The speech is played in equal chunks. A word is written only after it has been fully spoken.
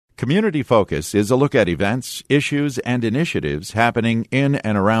Community Focus is a look at events, issues, and initiatives happening in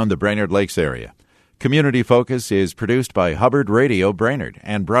and around the Brainerd Lakes area. Community Focus is produced by Hubbard Radio Brainerd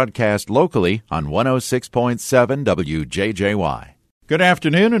and broadcast locally on 106.7 WJJY. Good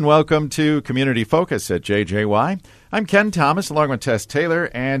afternoon and welcome to Community Focus at JJY. I'm Ken Thomas along with Tess Taylor,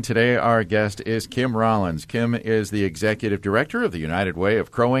 and today our guest is Kim Rollins. Kim is the Executive Director of the United Way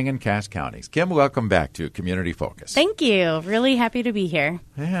of Crow Wing and Cass Counties. Kim, welcome back to Community Focus. Thank you. Really happy to be here.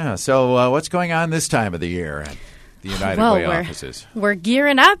 Yeah, so what's going on this time of the year at the United Way offices? We're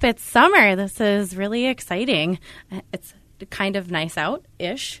gearing up. It's summer. This is really exciting. It's kind of nice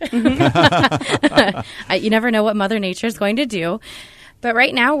out-ish. You never know what Mother Nature is going to do. But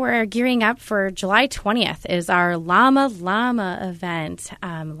right now we're gearing up for July 20th is our Llama Llama event,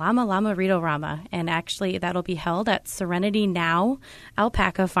 Llama Llama Read-O-Rama. And actually that'll be held at Serenity Now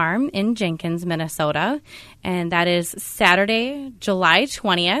Alpaca Farm in Jenkins, Minnesota. And that is Saturday, July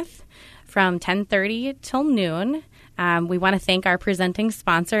 20th from 10:30 till noon. We want to thank our presenting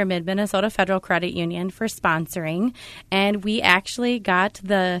sponsor, Mid-Minnesota Federal Credit Union, for sponsoring. And we actually got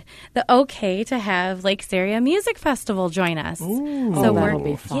the okay to have Lakes Area Music Festival join us. Ooh, so that'll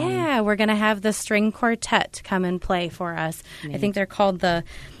be fun. Yeah, we're going to have the string quartet come and play for us. I think they're called the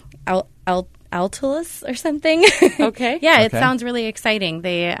Altulus or something. Okay. Yeah, it sounds really exciting.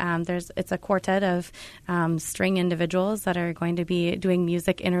 It's a quartet of string individuals that are going to be doing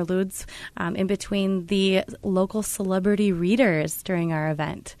music interludes in between the local celebrity readers during our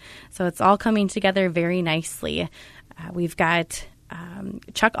event. So it's all coming together very nicely. We've got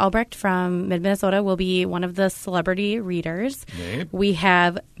Chuck Albrecht from Mid-Minnesota will be one of the celebrity readers. Yep. We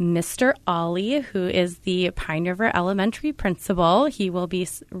have Mr. Ollie, who is the Pine River Elementary principal. He will be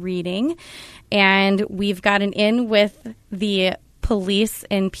reading. And we've got an in with the police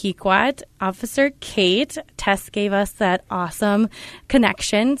in Pequot, Officer Kate. Tess gave us that awesome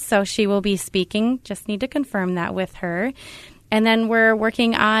connection, so she will be speaking. Just need to confirm that with her. And then we're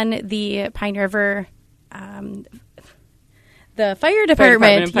working on the Pine River the fire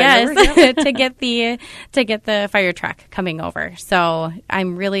department, yes, to get the fire truck coming over. So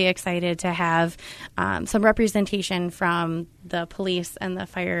I'm really excited to have some representation from the police and the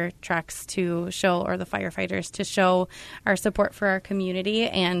fire trucks to show, or the firefighters to show our support for our community,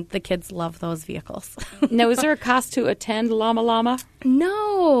 and the kids love those vehicles. Now, is there a cost to attend Llama Llama?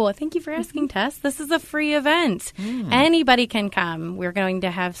 No. Thank you for asking, Tess. This is a free event. Anybody can come. We're going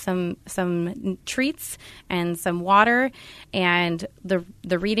to have some treats and some water, and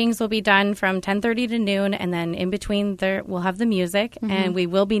the readings will be done from 10:30 to noon, and then in between there we'll have the music, and we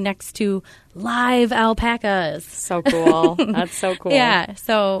will be next to live alpacas. So cool. That's so cool. Yeah.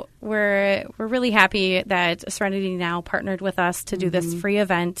 So we're really happy that Serenity Now partnered with us to do this free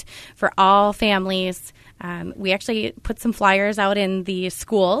event for all families. We actually put some flyers out in the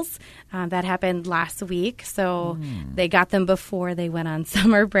schools. That happened last week, so they got them before they went on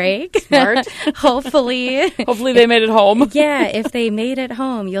summer break. Smart. Hopefully they made it home. Yeah, if they made it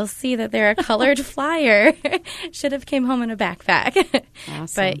home, you'll see that they're a colored flyer. Should have came home in a backpack. Awesome.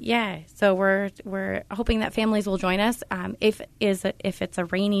 But yeah, so we're hoping that families will join us. If it's a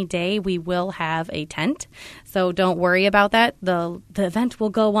rainy day, we will have a tent, so don't worry about that. The event will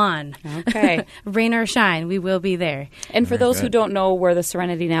go on. Okay. Rain or shine, we will be there. And for those who don't know where the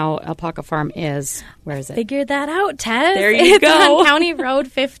Serenity Now Alpaca Farm is, where is it? Figured that out, Tess. There you it's go. on County Road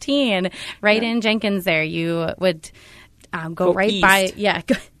 15, right in Jenkins there. You would go right east. by. Yeah.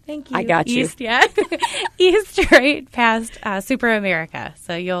 Thank you. I got you. East, yeah. East, right past Super America.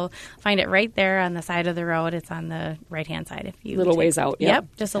 So you'll find it right there on the side of the road. It's on the right-hand side. If you little ways out.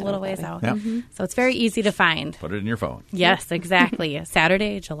 Yep, just a little ways out. Yep. So it's very easy to find. Put it in your phone. Yes, exactly.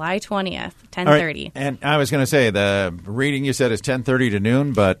 Saturday, July 20th, 10:30. Right. And I was going to say, the reading you said is 10:30 to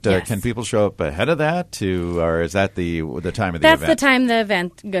noon, but Yes. can people show up ahead of that, or is that the time of the That's event? the time the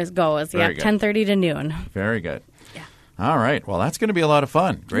event goes. Very Yeah, good. 10:30 to noon. Very good. Yeah. All right. Well, that's going to be a lot of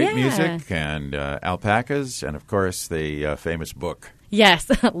fun. Great Yeah. music and alpacas, and of course the famous book. Yes,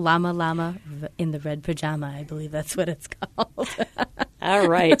 Llama Llama in the Red Pajama. I believe that's what it's called. All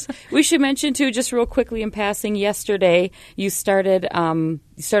right. We should mention, too, just real quickly in passing, yesterday you started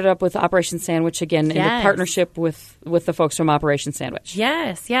up with Operation Sandwich again in Yes. partnership with the folks from Operation Sandwich.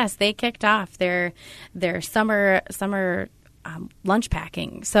 Yes. They kicked off their summer lunch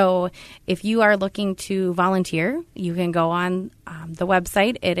packing. So if you are looking to volunteer, you can go on the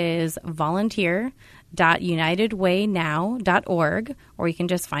website. It is volunteer.unitedwaynow.org, or you can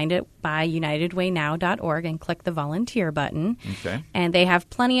just find it by unitedwaynow.org and click the volunteer button. Okay. And they have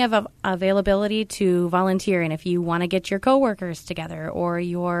plenty of availability to volunteer. And if you want to get your coworkers together or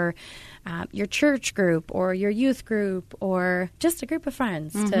your your church group or your youth group or just a group of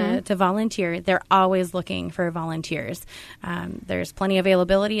friends to volunteer. They're always looking for volunteers. There's plenty of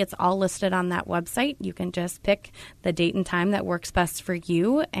availability. It's all listed on that website. You can just pick the date and time that works best for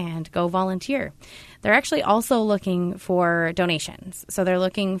you and go volunteer. They're actually also looking for donations. So they're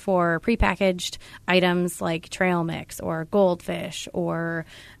looking for prepackaged items like trail mix or goldfish or,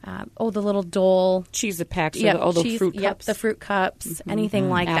 the little Dole. Cheese it packs Yep, or the cheese, fruit cups. Yep, the fruit cups, anything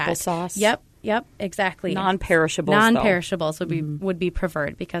like that. Applesauce. Yep, exactly. Non-perishables, Non-perishables would be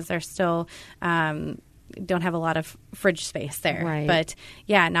preferred because they're still don't have a lot of fridge space there. Right. But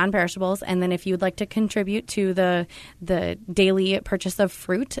yeah, non-perishables. And then if you'd like to contribute to the daily purchase of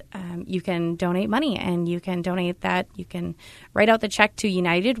fruit, you can donate money, and you can donate that. You can write out the check to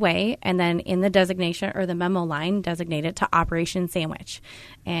United Way, and then in the designation or the memo line, designate it to Operation Sandwich.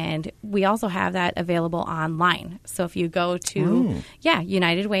 And we also have that available online. So if you go to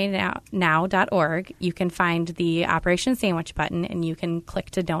UnitedWayNow.org, you can find the Operation Sandwich button, and you can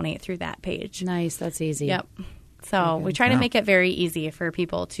click to donate through that page. Nice. That's easy. Yep. So we try to make it very easy for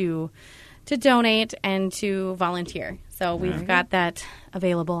people to donate and to volunteer. So we've got that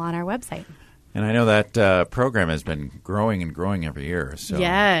available on our website. And I know that program has been growing and growing every year. So.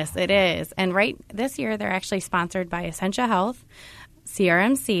 Yes, it is. And this year, they're actually sponsored by Essentia Health,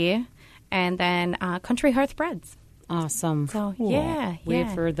 CRMC, and then Country Hearth Breads. Awesome. So, cool. yeah. Wait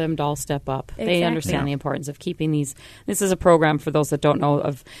for them to all step up. Exactly. They understand the importance of keeping these. This is a program, for those that don't know,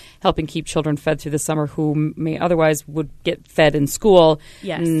 of helping keep children fed through the summer who may otherwise would get fed in school.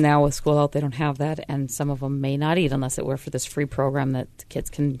 Yes. Now with school out, they don't have that, and some of them may not eat unless it were for this free program that kids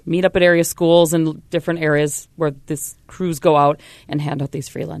can meet up at area schools and different areas where this crews go out and hand out these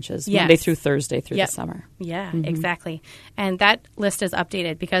free lunches Monday through Thursday through the summer. Yeah, exactly. And that list is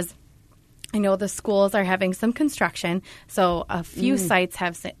updated because I know the schools are having some construction, so a few sites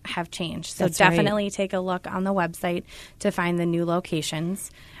have changed. So That's definitely take a look on the website to find the new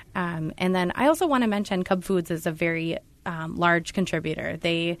locations. And then I also want to mention Cub Foods is a very large contributor.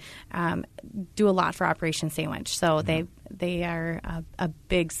 They do a lot for Operation Sandwich, so they are a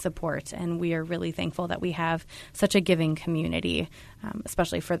big support, and we are really thankful that we have such a giving community,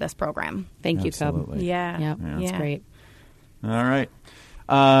 especially for this program. Thank you, Cub. Absolutely. Yeah, That's great. All right.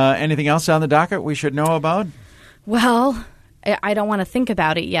 Anything else on the docket we should know about? Well, I don't want to think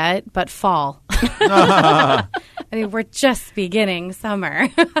about it yet, but fall. I mean, we're just beginning summer.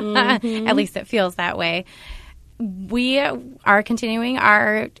 At least it feels that way. We are continuing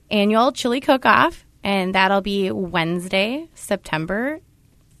our annual chili cook-off, and that'll be Wednesday, September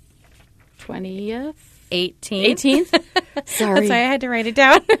 20th? 18th. Sorry. That's why I had to write it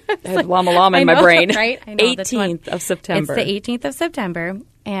down. I had Llama Llama in my brain. Right? I know. 18th of September. It's the 18th of September,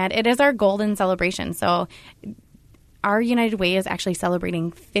 and it is our golden celebration. So our United Way is actually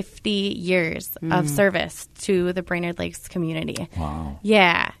celebrating 50 years of service to the Brainerd Lakes community. Wow.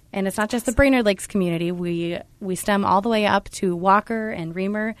 Yeah. And it's not just the Brainerd Lakes community. We stem all the way up to Walker and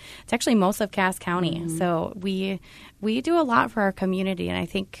Reamer. It's actually most of Cass County. So we do a lot for our community, and I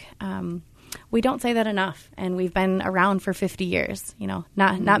think we don't say that enough, and we've been around for 50 years. You know,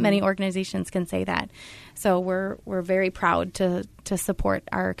 not many organizations can say that. So we're very proud to support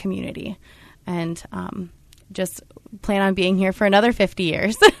our community, and just plan on being here for another 50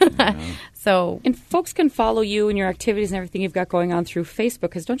 years. So, and folks can follow you and your activities and everything you've got going on through Facebook,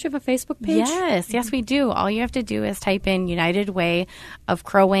 because don't you have a Facebook page? Yes, we do. All you have to do is type in United Way of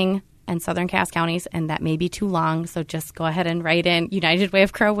Crow Wing and Southern Cass counties, and that may be too long, so just go ahead and write in United Way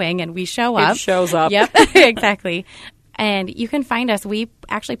of Crow Wing, and we show up. It shows up. Yep, exactly. And you can find us. We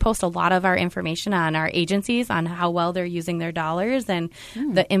actually post a lot of our information on our agencies, on how well they're using their dollars and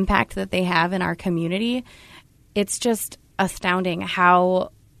the impact that they have in our community. It's just astounding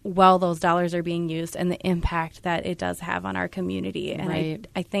how well those dollars are being used and the impact that it does have on our community. And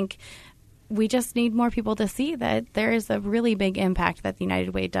I think we just need more people to see that there is a really big impact that the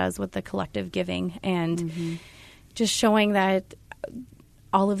United Way does with the collective giving, and just showing that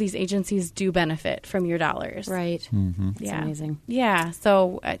all of these agencies do benefit from your dollars. Right. It's amazing. Yeah.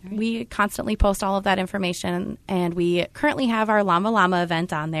 So we constantly post all of that information, and we currently have our Llama Llama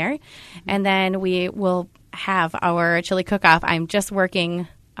event on there, and then we will have our chili cook-off. I'm just working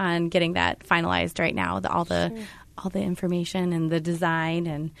on getting that finalized right now, all the information and the design,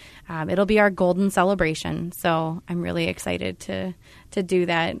 and it'll be our golden celebration. So I'm really excited to do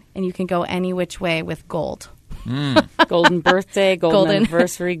that, and you can go any which way with gold. Golden birthday, golden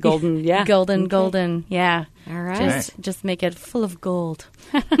anniversary, golden, yeah. Golden, yeah. All right. Just make it full of gold.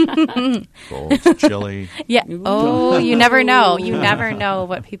 Gold chili. Yeah. Oh, you never know. You never know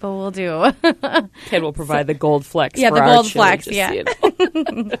what people will do. Kid will provide the gold flecks. Yeah, for the our gold chili, flecks. just Yeah. so you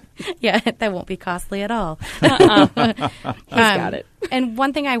know. Yeah, that won't be costly at all. He's got it. And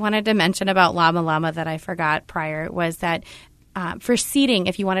one thing I wanted to mention about Llama Llama that I forgot prior was that for seating,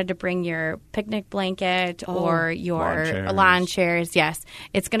 if you wanted to bring your picnic blanket or your lawn chairs, yes,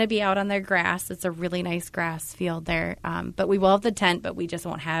 it's going to be out on their grass. It's a really nice grass field there. But we will have the tent, but we just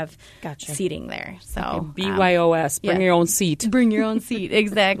won't have seating there. So BYOS, bring your own seat. Bring your own seat.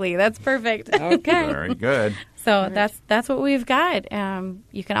 Exactly. That's perfect. Okay. Very good. So that's what we've got.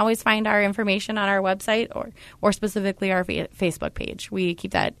 You can always find our information on our website or specifically our Facebook page. We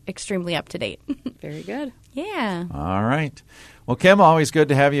keep that extremely up to date. Very good. Yeah. All right. Well, Kim, always good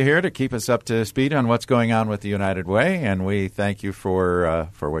to have you here to keep us up to speed on what's going on with the United Way, and we thank you for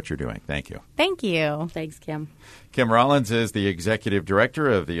what you're doing. Thank you. Thank you. Thanks, Kim. Kim Rollins is the Executive Director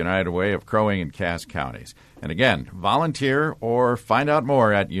of the United Way of Crow Wing and Cass counties. And again, volunteer or find out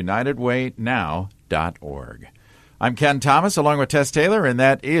more at unitedwaynow.org. I'm Ken Thomas along with Tess Taylor, and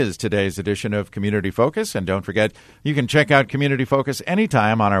that is today's edition of Community Focus. And don't forget, you can check out Community Focus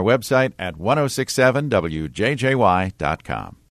anytime on our website at 1067wjjy.com.